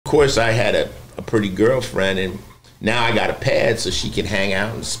course, I had a pretty girlfriend, and now I got a pad so she can hang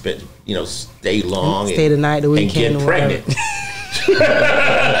out and spend, stay long, stay the night, the weekend, and get pregnant.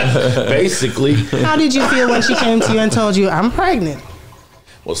 Basically. How did you feel when she came to you and told you, I'm pregnant?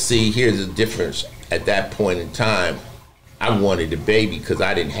 Well, see, here's the difference. At that point in time, I wanted a baby because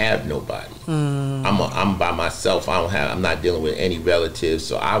I didn't have nobody. I'm by myself. I'm not dealing with any relatives,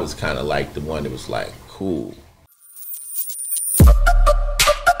 so I was kind of like the one that was like, cool.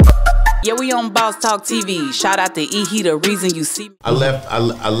 Yeah, we on Boss Talk TV. Shout out to E. He the reason you see me. I left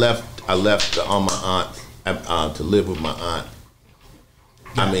on my aunt to live with my aunt.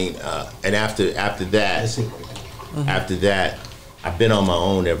 I mean, and after that, I've been on my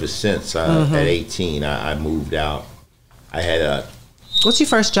own ever since. At 18, I moved out. I had a. What's your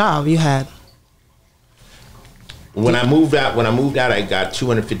first job you had? When I moved out, I got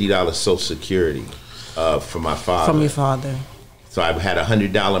 $250 Social Security from my father. From your father. So I had a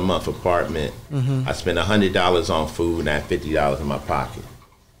 $100 a month apartment. I spent $100 on food, and I had $50 in my pocket.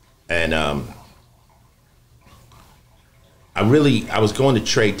 And I was going to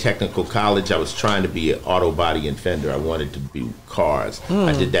trade technical college. I was trying to be an auto body and fender. I wanted to be cars.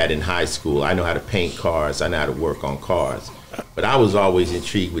 I did that in high school. I know how to paint cars. I know how to work on cars. But I was always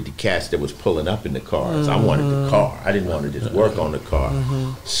intrigued with the cats that was pulling up in the cars. I wanted the car. I didn't want to just work on the car.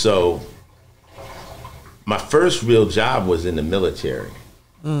 So my first real job was in the military.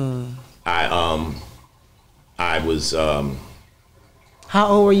 I was. How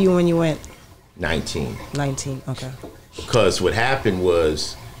old were you when you went? 19. 19. Okay. Because what happened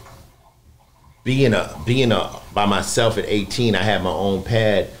was, being by myself at 18, I had my own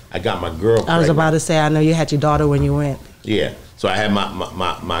pad. I got my girl pregnant. I was about to say, I know you had your daughter when you went. Yeah. So I had my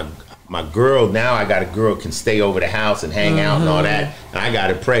girl. Now I got a girl can stay over the house and hang out and all that. And I got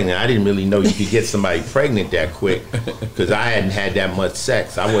her pregnant. I didn't really know you could get somebody pregnant that quick because I hadn't had that much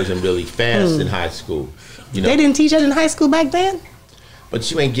sex. I wasn't really fast in high school. They didn't teach that in high school back then? But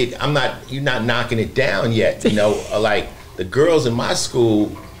you ain't you're not knocking it down yet. Like the girls in my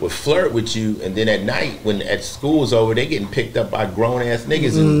school would flirt with you, and then at night when at school was over, they getting picked up by grown ass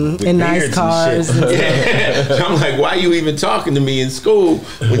niggas with nice cars. And shit. Yeah. I'm like, why you even talking to me in school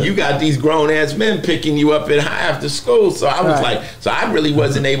when you got these grown ass men picking you up after school? So I was like, I really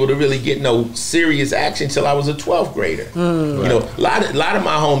wasn't able to really get no serious action until I was a 12th grader. A lot of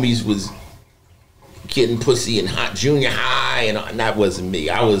my homies was getting pussy in junior high, and that wasn't me.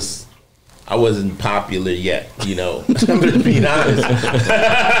 I wasn't popular yet, to be honest.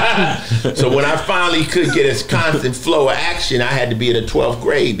 So when I finally could get a constant flow of action, I had to be in the 12th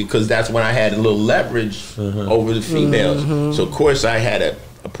grade because that's when I had a little leverage over the females. So of course I had a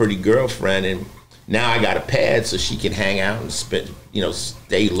pretty girlfriend, and now I got a pad so she can hang out and spend,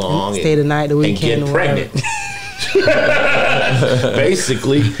 stay long, stay the night, the weekend, and get pregnant.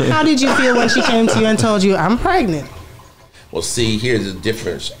 Basically. How did you feel when she came to you and told you, I'm pregnant? Well, see, here's the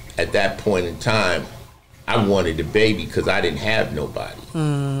difference. At that point in time, I wanted a baby because I didn't have nobody.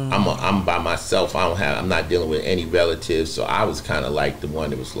 I'm by myself. I'm not dealing with any relatives, so I was kind of like the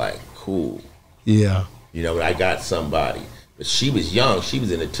one that was like, cool. Yeah. I got somebody. But she was young. She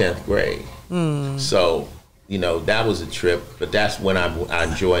was in the 10th grade. So, that was a trip. But that's when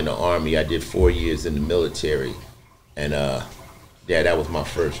I joined the Army. I did 4 years in the military. And, that was my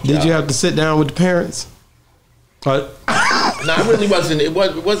first job. Did you have to sit down with the parents? No, it really wasn't. It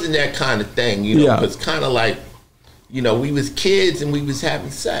wasn't that kind of thing, It was kind of like, we was kids and we was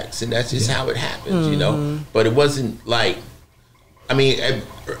having sex, and that's just how it happens, But it wasn't like,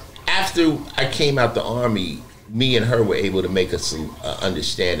 after I came out the Army, me and her were able to make us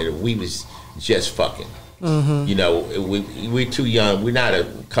understanding that we was just fucking. We're too young. We're not a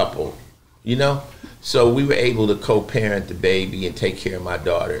couple, So we were able to co-parent the baby and take care of my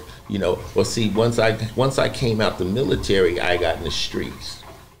daughter. Well, see, once I came out the military, I got in the streets.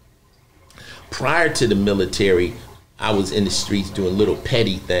 Prior to the military, I was in the streets doing little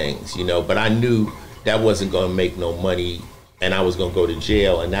petty things, but I knew that wasn't going to make no money, and I was going to go to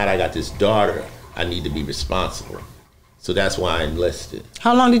jail. And now that I got this daughter, I need to be responsible. So that's why I enlisted.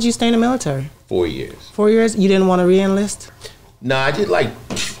 How long did you stay in the military? 4 years. 4 years? You didn't want to re-enlist? No, I did like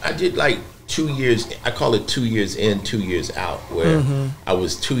 2 years. I call it 2 years in, 2 years out, where I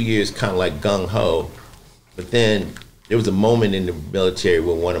was 2 years kind of like gung-ho. But then there was a moment in the military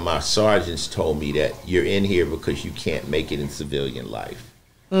where one of my sergeants told me that you're in here because you can't make it in civilian life.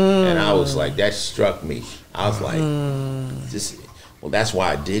 And I was like, that struck me. I was like, that's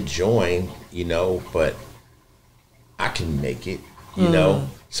why I did join, but I can make it,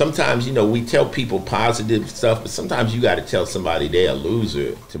 Sometimes, we tell people positive stuff, but sometimes you got to tell somebody they're a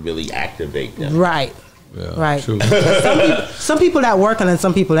loser to really activate them. Right. Yeah, Right. True. Some people that work and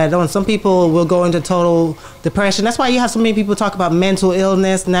some people that don't. Some people will go into total depression. That's why you have so many people talk about mental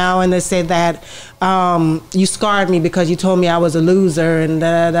illness now, and they say that you scarred me because you told me I was a loser and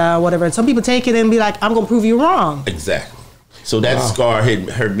whatever. And some people take it and be like, I'm gonna prove you wrong. Exactly. So that scar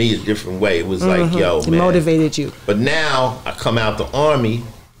hurt me a different way. It was like, yo, man. It motivated you. But now I come out the Army,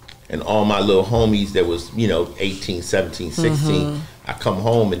 and all my little homies that was, 18, 17, 16, I come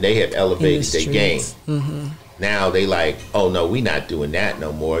home and they have elevated their game. Now they like, oh no, we not doing that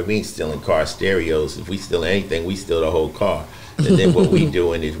no more. We ain't stealing car stereos. If we steal anything, we steal the whole car. And then what we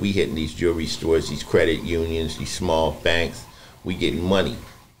doing is we hitting these jewelry stores, these credit unions, these small banks. We getting money.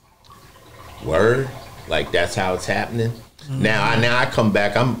 Word? Like that's how it's happening. Now I come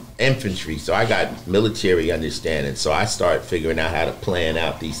back, I'm infantry, so I got military understanding. So I start figuring out how to plan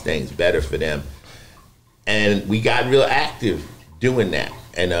out these things better for them. And we got real active doing that.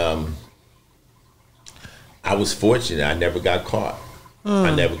 And I was fortunate, I never got caught.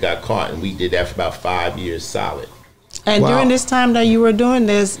 I never got caught, and we did that for about 5 years solid. And during this time that you were doing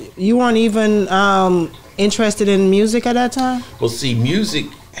this, you weren't even interested in music at that time? Well, see, music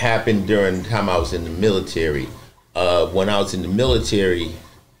happened during the time I was in the military. When I was in the military,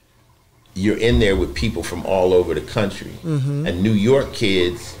 you're in there with people from all over the country. And New York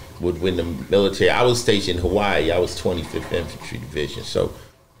kids would win the military. I was stationed in Hawaii. I was 25th Infantry Division. So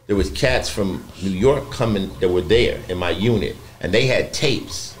there was cats from New York coming that were there in my unit, and they had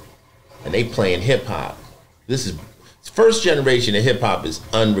tapes, and they playing hip hop. This is first generation of hip hop is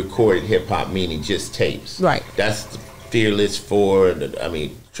unrecorded hip hop, meaning just tapes. Right. That's the Fearless 4,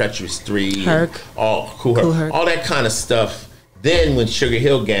 Treacherous 3, Herc. Cool Herc, all that kind of stuff. Then when Sugar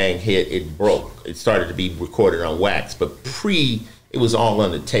Hill Gang hit, it broke. It started to be recorded on wax, but it was all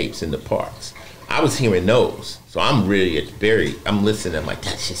on the tapes in the parks. I was hearing those, so I'm listening. I'm like,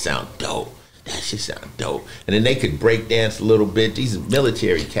 that shit sound dope. That shit sound dope. And then they could break dance a little bit. These are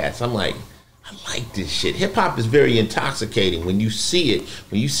military cats. I'm like, I like this shit. Hip hop is very intoxicating. When you see it,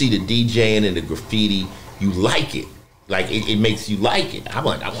 when you see the DJing and the graffiti, you like it. Like it makes you like it. I'm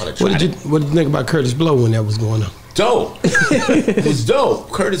like, I want to try it. What did you think about Curtis Blow when that was going on? Dope. It was dope.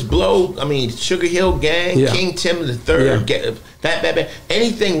 Curtis Blow, Sugar Hill Gang, King Tim III, that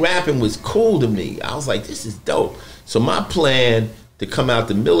anything rapping was cool to me. I was like, this is dope. So my plan to come out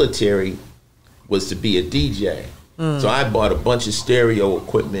the military was to be a DJ. So I bought a bunch of stereo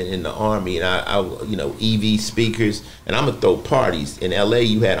equipment in the Army, and I EV speakers, and I'm gonna throw parties. In LA,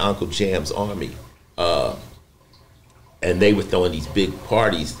 you had Uncle Jam's Army. And they were throwing these big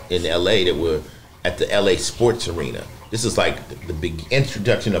parties in LA that were at the LA Sports Arena. This is like the big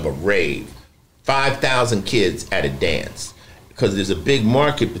introduction of a rave. 5,000 kids at a dance. Because there's a big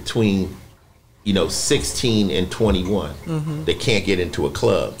market between, 16 and 21 that can't get into a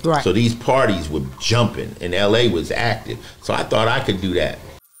club. Right. So these parties were jumping, and LA was active. So I thought I could do that.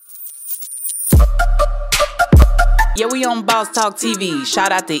 Yeah, we on Boss Talk TV.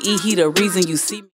 Shout out to E. He, the reason you see me.